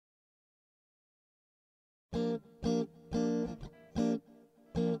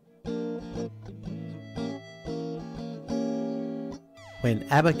When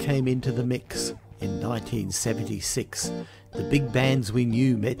ABBA came into the mix in 1976, the big bands we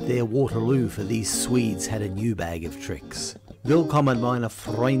knew met their Waterloo, for these Swedes had a new bag of tricks. Willkommen meine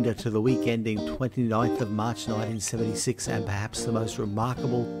Freunde to the week ending 29th of March 1976, and perhaps the most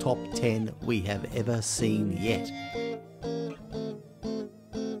remarkable top 10 we have ever seen yet.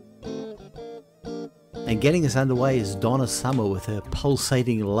 And getting us underway is Donna Summer with her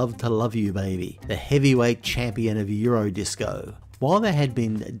pulsating Love to Love You Baby, the heavyweight champion of Eurodisco. While there had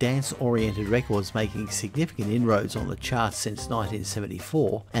been dance-oriented records making significant inroads on the charts since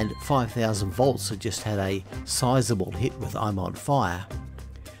 1974, and 5000 Volts had just had a sizable hit with I'm on Fire,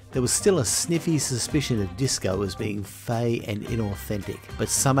 there was still a sniffy suspicion of disco as being fey and inauthentic. But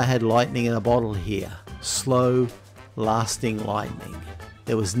Summer had lightning in a bottle here. Slow, lasting lightning.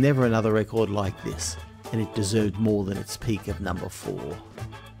 There was never another record like this, and it deserved more than its peak of number 4.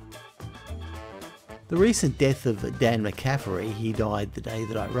 The recent death of Dan McCaffrey, he died the day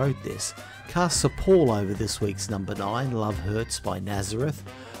that I wrote this, casts a pall over this week's number 9, Love Hurts by Nazareth,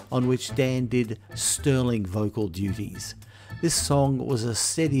 on which Dan did sterling vocal duties. This song was a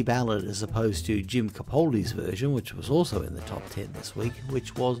steady ballad as opposed to Jim Capaldi's version, which was also in the top 10 this week,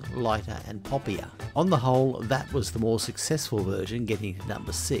 which was lighter and poppier. On the whole, that was the more successful version, getting to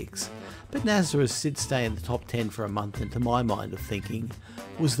number 6. But Nazareth did stay in the top 10 for a month, and to my mind of thinking,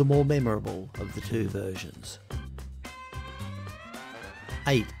 was the more memorable of the two versions.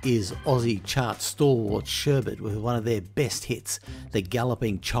 8 is Aussie chart stalwart Sherbet with one of their best hits, The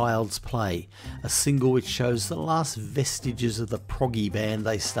Galloping Child's Play, a single which shows the last vestiges of the proggy band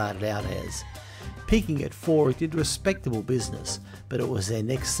they started out as. Peaking at 4, it did respectable business, but it was their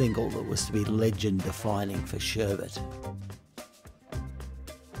next single that was to be legend-defining for Sherbet.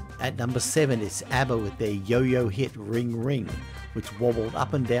 At number 7, it's ABBA with their yo-yo hit Ring Ring, which wobbled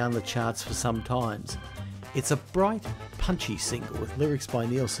up and down the charts for some times. It's a bright, punchy single with lyrics by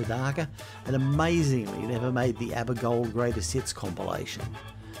Neil Sedaka, and amazingly never made the ABBA Gold Greatest Hits compilation.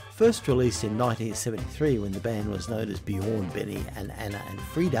 First released in 1973 when the band was known as Bjorn, Benny and Anna and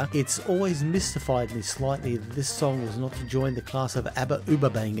Frida, it's always mystified me slightly that this song was not to join the class of ABBA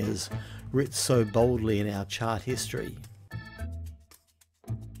Uberbangers writ so boldly in our chart history.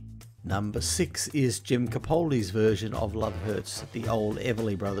 Number 6 is Jim Capaldi's version of Love Hurts, the old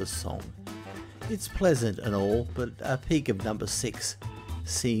Everly Brothers song. It's pleasant and all, but a peak of number 6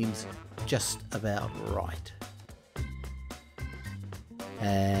 seems just about right.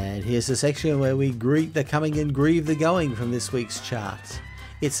 And here's the section where we greet the coming and grieve the going from this week's charts.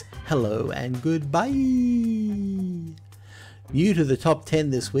 It's Hello and Goodbye. New to the top 10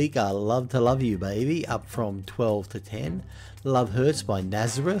 this week are Love to Love You Baby, up from 12 to 10, Love Hurts by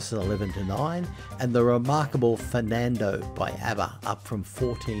Nazareth, 11 to 9, and the remarkable Fernando by ABBA, up from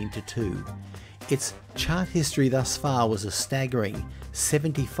 14 to 2. Its chart history thus far was a staggering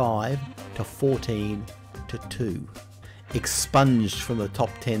 75 to 14 to 2. Expunged from the top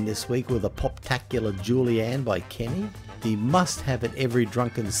 10 this week with a pop-tacular Julianne by Kenny, the must-have at every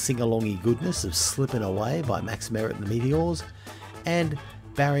drunken sing-alongy goodness of Slippin' Away by Max Merritt and the Meteors, and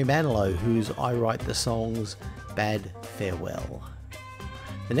Barry Manilow, whose I Write the Songs Bad Farewell.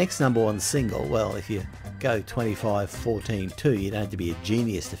 The next number 1 single, well, if you go 25, 14, 2, you don't have to be a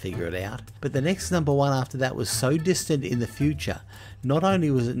genius to figure it out. But the next number 1 after that was so distant in the future, not only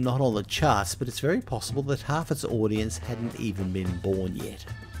was it not on the charts, but it's very possible that half its audience hadn't even been born yet.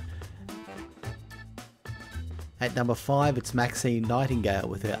 At number 5, it's Maxine Nightingale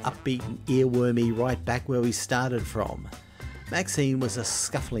with her upbeat and earwormy Right Back Where We Started From. Maxine was a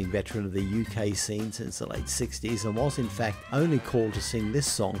scuffling veteran of the UK scene since the late 60s and was in fact only called to sing this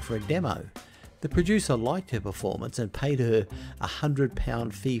song for a demo. The producer liked her performance and paid her a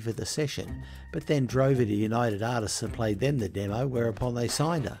 £100 fee for the session, but then drove her to United Artists and played them the demo, whereupon they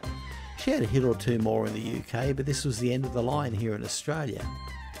signed her. She had a hit or two more in the UK, but this was the end of the line here in Australia.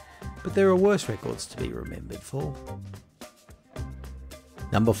 But there are worse records to be remembered for.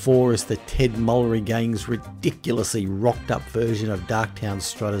 Number 4 is the Ted Mullery Gang's ridiculously rocked up version of Darktown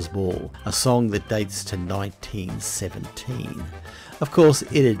Strutter's Ball, a song that dates to 1917. Of course,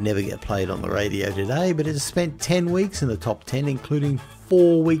 it'd never get played on the radio today, but it has spent 10 weeks in the top 10, including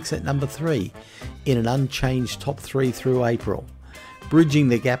 4 weeks at number 3, in an unchanged top 3 through April, bridging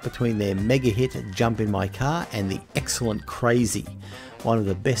the gap between their mega hit Jump in My Car and the excellent Crazy, one of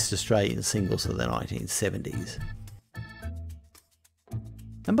the best Australian singles of the 1970s.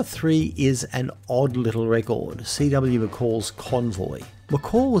 Number 3 is an odd little record, C.W. McCall's Convoy.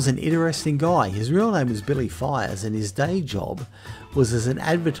 McCall was an interesting guy. His real name was Billy Fires and his day job was as an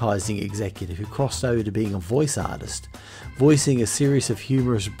advertising executive who crossed over to being a voice artist, voicing a series of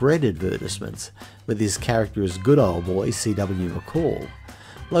humorous bread advertisements with his character as good old boy C.W. McCall.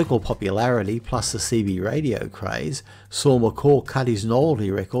 Local popularity plus the CB radio craze saw McCall cut his novelty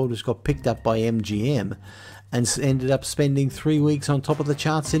record, which got picked up by MGM, and ended up spending 3 weeks on top of the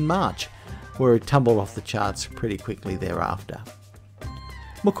charts in March, where it tumbled off the charts pretty quickly thereafter.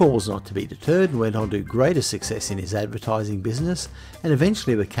 McCall was not to be deterred and went on to greater success in his advertising business and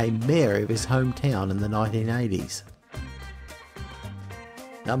eventually became mayor of his hometown in the 1980s.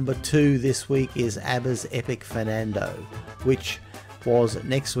 Number 2 this week is ABBA's epic Fernando, which was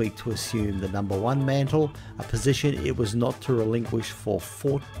next week to assume the number 1 mantle, a position it was not to relinquish for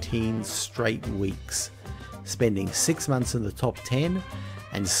 14 straight weeks, spending 6 months in the top 10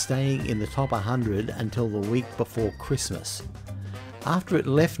 and staying in the top 100 until the week before Christmas. After it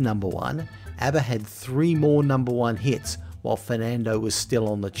left number 1, ABBA had 3 more number 1 hits while Fernando was still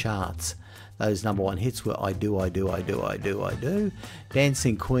on the charts. Those number 1 hits were I Do, I Do, I Do, I Do, I Do,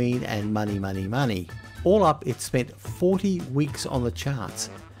 Dancing Queen and Money, Money, Money. All up, it spent 40 weeks on the charts.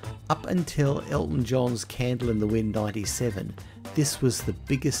 Up until Elton John's Candle in the Wind 97, this was the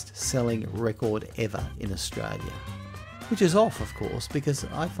biggest selling record ever in Australia. Which is off, of course, because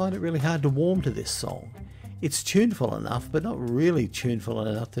I find it really hard to warm to this song. It's tuneful enough, but not really tuneful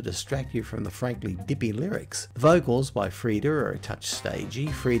enough to distract you from the frankly dippy lyrics. The vocals by Frida are a touch stagey.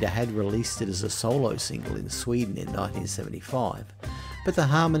 Frida had released it as a solo single in Sweden in 1975, but the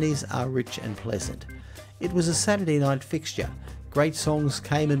harmonies are rich and pleasant. It was a Saturday night fixture. Great songs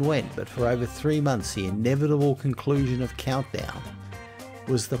came and went, but for over 3 months the inevitable conclusion of Countdown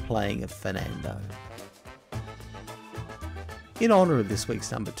was the playing of Fernando. In honour of this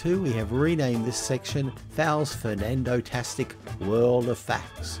week's number 2, we have renamed this section Val's Fernando-tastic World of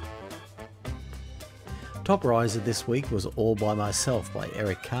Facts. Top riser this week was All By Myself by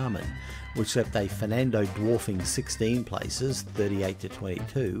Eric Carmen, which left a Fernando dwarfing 16 places, 38 to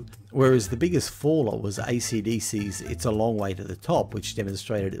 22, whereas the biggest faller was AC/DC's It's a Long Way to the Top, which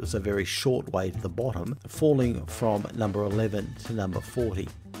demonstrated it was a very short way to the bottom, falling from number 11 to number 40.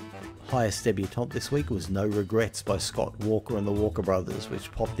 Highest debutante this week was No Regrets by Scott Walker and the Walker Brothers, which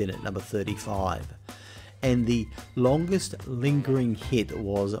popped in at number 35. And the longest lingering hit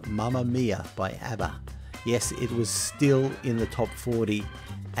was Mamma Mia by ABBA. Yes, it was still in the top 40,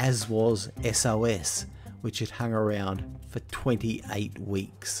 as was SOS, which had hung around for 28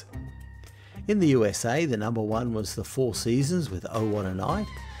 weeks. In the USA, the number 1 was The Four Seasons with Oh What a Night,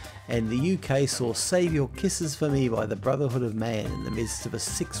 and the UK saw Save Your Kisses for Me by the Brotherhood of Man in the midst of a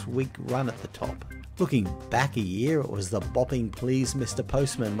 6-week run at the top. Looking back a year, it was the bopping Please Mr.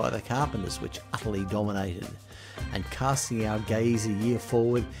 Postman by the Carpenters which utterly dominated. And casting our gaze a year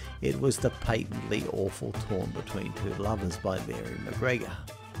forward, it was the patently awful Torn Between Two Lovers by Mary McGregor.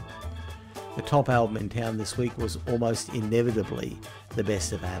 The top album in town this week was almost inevitably the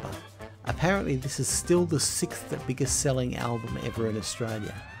best of ABBA. Apparently this is still the 6th biggest selling album ever in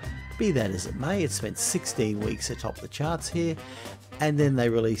Australia. Be that as it may, it spent 16 weeks atop the charts here, and then they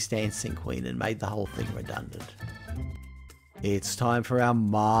released Dancing Queen and made the whole thing redundant. It's time for our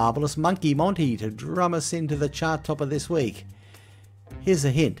marvellous Monkey Monty to drum us into the chart topper this week. Here's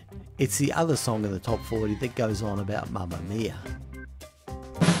a hint, it's the other song in the top 40 that goes on about Mamma Mia.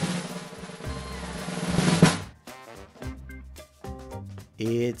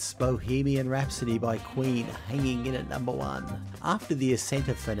 It's Bohemian Rhapsody by Queen, hanging in at number 1. After the ascent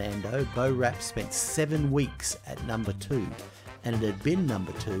of Fernando, Bo Rap spent 7 weeks at number 2, and it had been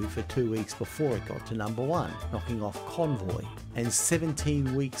number 2 for 2 weeks before it got to number 1, knocking off Convoy, and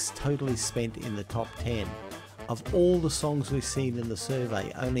 17 weeks totally spent in the top 10. Of all the songs we've seen in the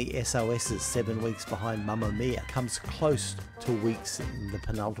survey, only SOS's 7 weeks behind Mamma Mia comes close to weeks in the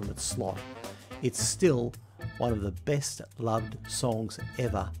penultimate slot. It's still one of the best loved songs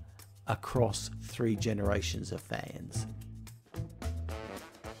ever across 3 generations of fans.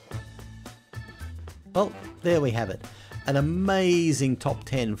 Well, there we have it. An amazing top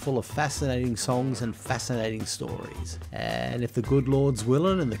 10 full of fascinating songs and fascinating stories. And if the good Lord's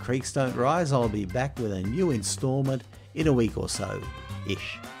willing and the creeks don't rise, I'll be back with a new instalment in a week or so,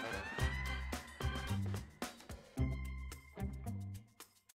 ish.